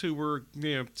Tubelis, who were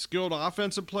skilled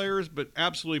offensive players, but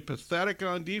absolutely pathetic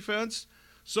on defense.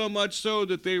 So much so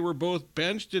that they were both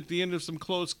benched at the end of some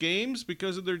close games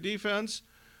because of their defense.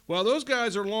 Well, those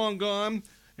guys are long gone,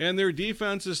 and their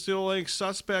defense is still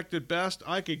suspect at best.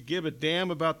 I could give a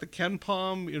damn about the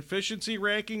KenPom efficiency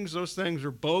rankings. Those things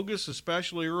are bogus,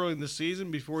 especially early in the season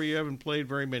before you haven't played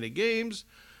very many games.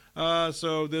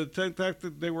 So the fact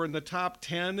that they were in the top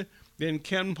 10 in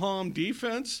KenPom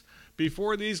defense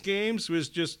before these games was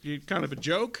just kind of a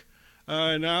joke,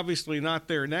 and obviously not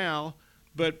there now.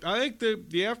 But I think that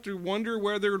you have to wonder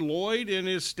whether Lloyd and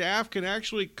his staff can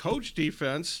actually coach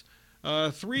defense.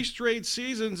 3 straight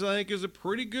seasons, I think, is a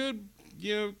pretty good,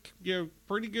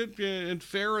 pretty good and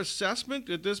fair assessment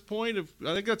at this point.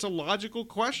 I think that's a logical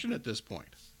question at this point.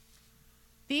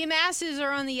 The masses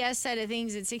are on the yes side of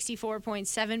things at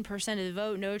 64.7% of the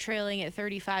vote, no trailing at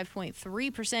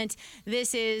 35.3%.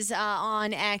 This is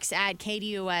on X at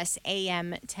KDUS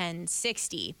AM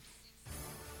 1060.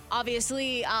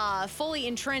 Obviously, fully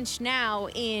entrenched now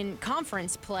in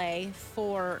conference play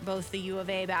for both the U of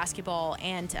A basketball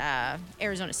and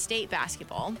Arizona State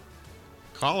basketball.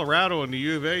 Colorado and the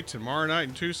U of A tomorrow night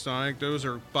in Tucson. I think those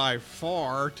are by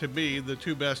far, to me, the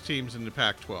 2 best teams in the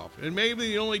Pac-12. And maybe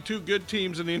the only 2 good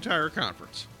teams in the entire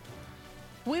conference.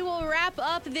 We will wrap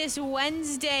up this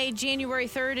Wednesday, January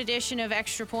 3rd edition of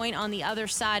Extra Point on the other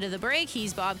side of the break.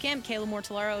 He's Bob Kemp, Kayla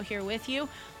Mortellaro here with you.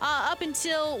 Up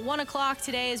until 1 o'clock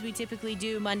today, as we typically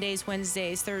do Mondays,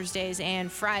 Wednesdays, Thursdays,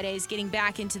 and Fridays, getting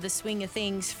back into the swing of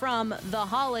things from the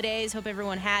holidays. Hope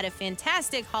everyone had a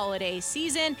fantastic holiday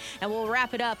season, and we'll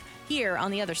wrap it up here on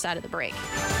the other side of the break.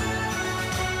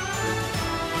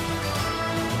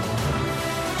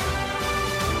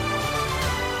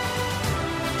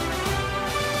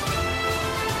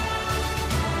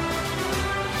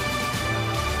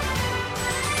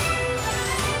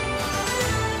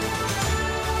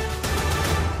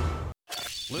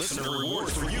 Listener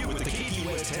rewards for you with the KDUS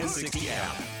 1060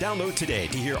 app. Download today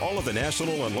to hear all of the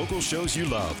national and local shows you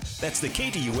love. That's the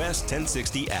KDUS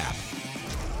 1060 app.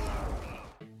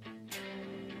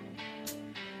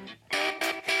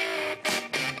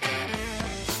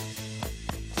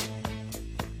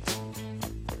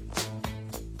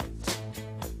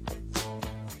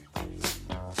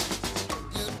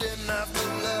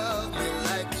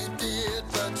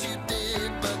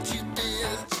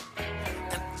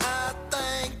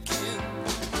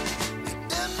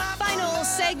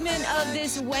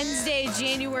 Wednesday,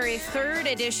 January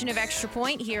 3rd edition of Extra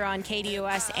Point here on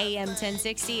KDUS AM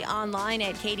 1060, online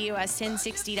at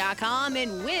KDUS1060.com,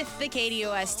 and with the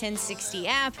KDUS 1060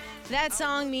 app. That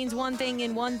song means one thing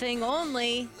and one thing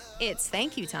only. It's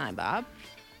thank you time, Bob.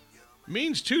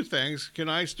 Means 2 things. Can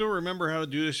I still remember how to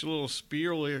do this little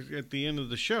spiel at the end of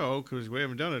the show? Because we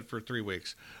haven't done it for 3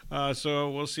 weeks. So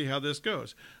we'll see how this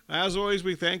goes. As always,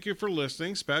 we thank you for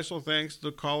listening. Special thanks to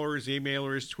the callers,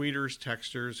 emailers, tweeters,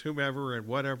 texters, whomever, and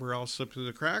whatever else slipped through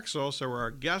the cracks. Also,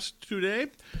 our guest today.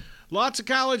 Lots of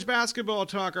college basketball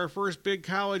talk. Our first big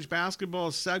college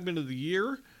basketball segment of the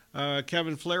year.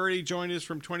 Kevin Flaherty joined us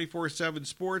from 24/7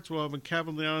 Sports. We'll have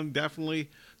Kevin on definitely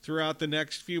throughout the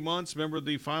next few months. Remember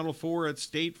the Final Four at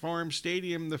State Farm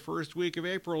Stadium the first week of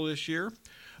April this year.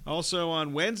 Also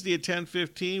on Wednesday at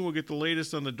 10:15, we'll get the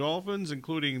latest on the Dolphins,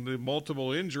 including the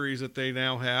multiple injuries that they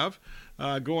now have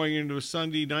going into a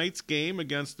Sunday night's game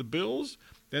against the Bills.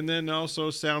 And then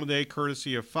also Saturday,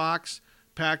 courtesy of Fox,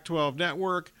 Pac-12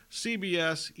 Network,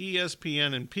 CBS,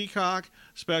 ESPN, and Peacock.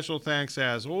 Special thanks,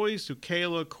 as always, to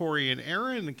Kayla, Corey, and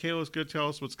Aaron. And Kayla's going to tell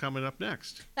us what's coming up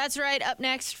next. That's right. Up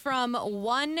next from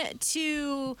 1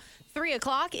 to 3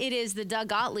 o'clock, it is the Doug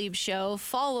Gottlieb Show,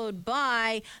 followed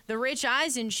by the Rich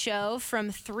Eisen Show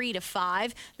from 3 to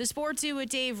 5. The Sports Zoo with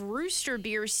Dave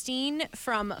Rooster-Bierstein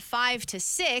from 5 to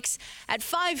 6. At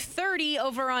 5:30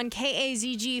 over on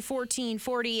KAZG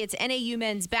 1440, it's NAU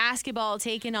men's basketball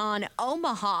taking on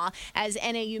Omaha as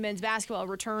NAU men's basketball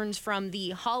returns from the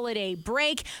holiday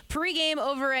break. Pre-game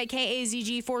over at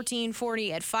KAZG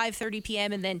 1440 at 5:30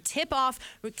 p.m. and then tip-off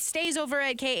stays over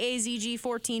at KAZG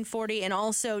 1440 and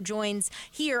also joins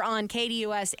here on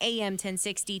KDUS AM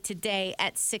 1060 today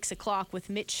at 6 o'clock with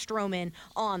Mitch Stroman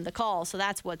on the call. So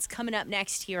that's what's coming up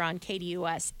next here on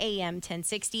KDUS AM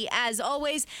 1060. As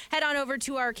always, head on over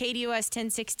to our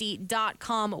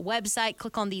KDUS1060.com website.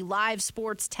 Click on the live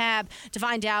sports tab to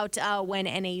find out when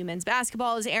NAU men's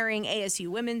basketball is airing, ASU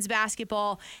women's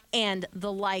basketball, and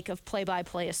the like of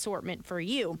play-by-play assortment for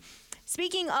you.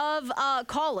 Speaking of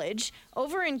college,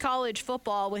 over in college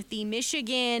football with the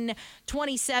Michigan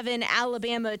 27,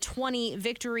 Alabama 20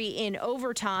 victory in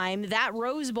overtime, that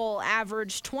Rose Bowl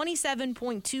averaged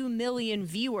 27.2 million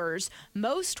viewers,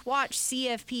 most watched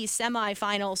CFP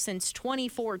semifinal since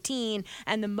 2014,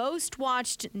 and the most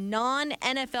watched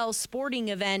non-NFL sporting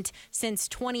event since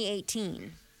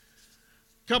 2018.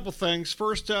 Couple things.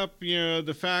 First up,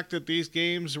 the fact that these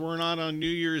games were not on New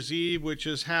Year's Eve, which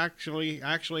has actually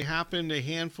happened a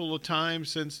handful of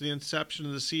times since the inception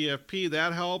of the CFP.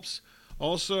 That helps.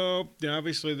 Also,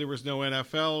 obviously there was no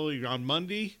NFL on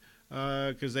Monday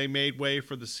because they made way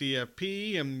for the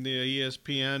CFP, and the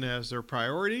ESPN has their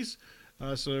priorities.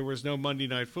 So there was no Monday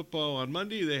Night Football on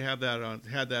Monday. They had that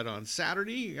on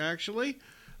Saturday, actually.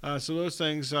 So those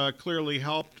things clearly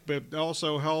helped, but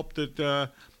also helped that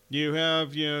you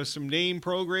have some name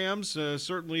programs,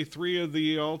 certainly 3 of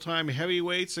the all-time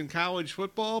heavyweights in college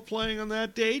football playing on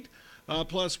that date.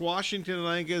 Plus Washington,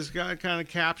 I think, has kind of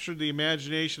captured the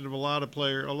imagination of a lot of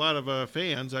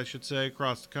fans, I should say,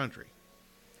 across the country.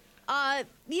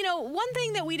 One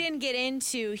thing that we didn't get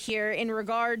into here in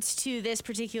regards to this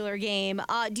particular game,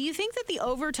 do you think that the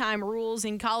overtime rules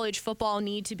in college football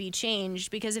need to be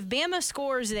changed? Because if Bama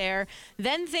scores there,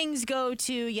 then things go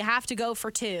to you have to go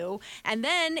for 2. And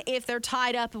then if they're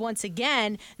tied up once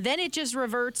again, then it just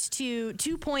reverts to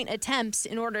 2-point attempts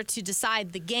in order to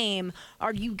decide the game.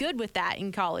 Are you good with that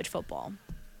in college football?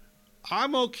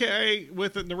 I'm okay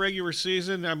with it in the regular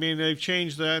season. I mean, they've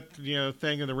changed that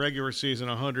thing in the regular season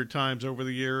 100 times over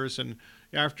the years, and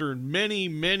after many,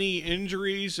 many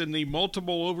injuries in the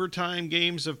multiple overtime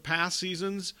games of past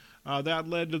seasons, that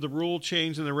led to the rule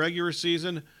change in the regular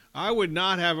season. I would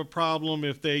not have a problem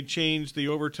if they changed the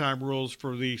overtime rules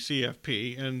for the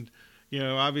CFP, and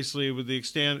obviously with the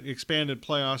expanded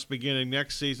playoffs beginning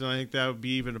next season, I think that would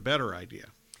be even a better idea.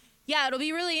 Yeah, it'll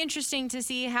be really interesting to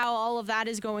see how all of that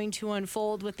is going to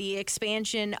unfold with the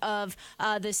expansion of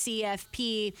the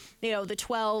CFP, the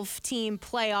 12-team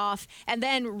playoff, and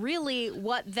then really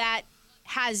what that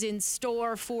has in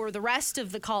store for the rest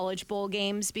of the college bowl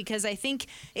games, because I think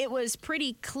it was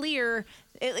pretty clear,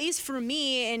 at least for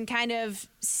me, in kind of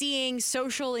seeing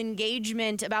social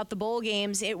engagement about the bowl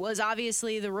games. It was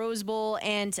obviously the Rose Bowl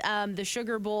and the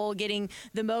Sugar Bowl getting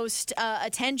the most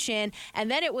attention, and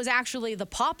then it was actually the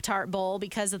Pop-Tart Bowl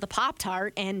because of the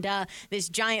Pop-Tart and this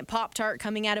giant Pop-Tart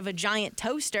coming out of a giant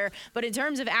toaster. But in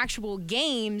terms of actual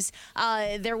games,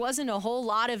 there wasn't a whole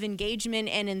lot of engagement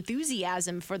and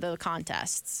enthusiasm for the contests.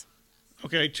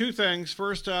 Okay, 2 things.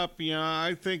 First up,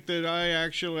 I think that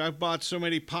I've bought so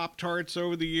many Pop-Tarts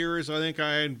over the years. I think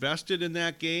I invested in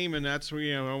that game, and that's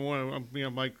I'm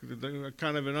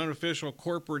kind of an unofficial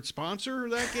corporate sponsor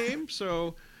of that game.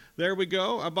 So there we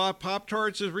go. I bought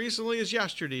Pop-Tarts as recently as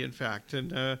yesterday, in fact,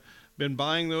 and been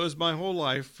buying those my whole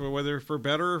life, whether for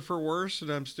better or for worse,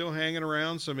 and I'm still hanging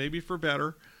around, so maybe for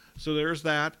better. So there's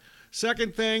that.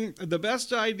 Second thing, the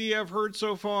best idea I've heard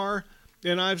so far,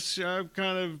 and I've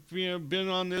kind of been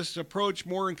on this approach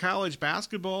more in college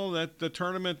basketball, that the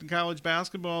tournament in college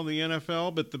basketball in the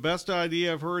NFL. But the best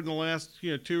idea I've heard in the last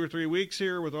 2 or 3 weeks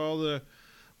here, with all the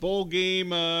bowl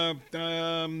game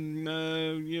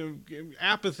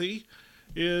apathy,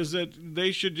 is that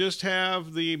they should just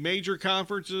have the major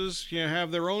conferences,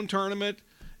 have their own tournament,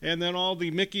 and then all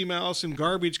the Mickey Mouse and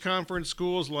garbage conference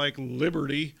schools like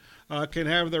Liberty can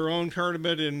have their own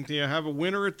tournament and have a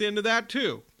winner at the end of that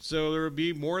too. So there would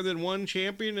be more than one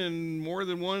champion and more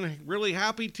than one really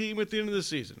happy team at the end of the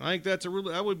season. I think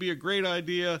that would be a great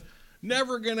idea.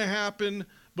 Never going to happen,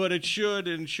 but it should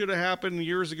and should have happened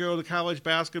years ago. The college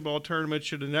basketball tournament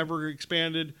should have never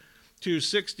expanded to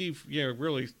 60.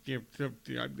 The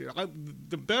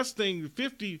best thing,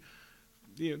 50.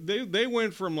 They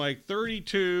went from like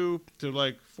 32 to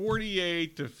like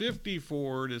 48 to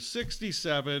 54 to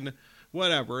 67,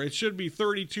 whatever. It should be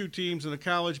 32 teams in the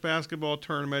college basketball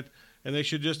tournament, and they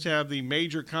should just have the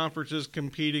major conferences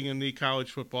competing in the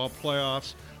college football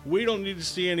playoffs. We don't need to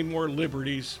see any more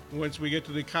liberties once we get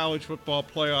to the college football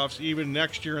playoffs, even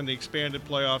next year in the expanded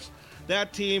playoffs.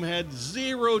 That team had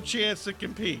zero chance to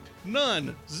compete.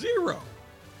 None. Zero.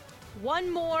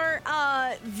 One more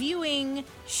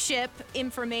viewership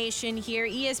information here.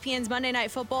 ESPN's Monday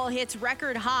Night Football hits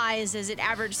record highs as it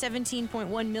averaged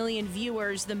 17.1 million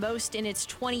viewers, the most in its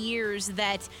 20 years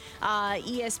that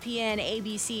ESPN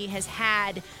ABC has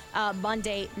had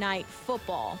Monday Night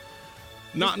Football.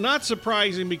 Not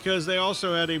surprising, because they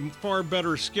also had a far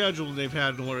better schedule than they've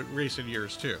had in recent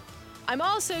years, too. I'm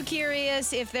also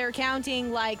curious if they're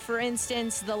counting, like, for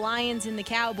instance, the Lions and the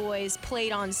Cowboys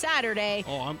played on Saturday.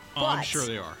 I'm sure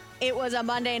they are. It was a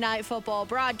Monday Night Football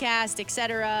broadcast,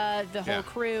 etc., the whole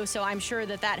crew, so I'm sure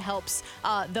that helps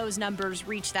those numbers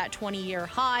reach that 20-year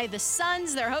high. The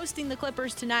Suns, they're hosting the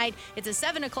Clippers tonight. It's a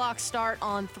 7 o'clock start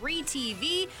on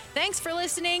 3TV. Thanks for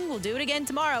listening. We'll do it again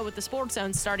tomorrow with the Sports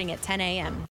Zone starting at 10 a.m.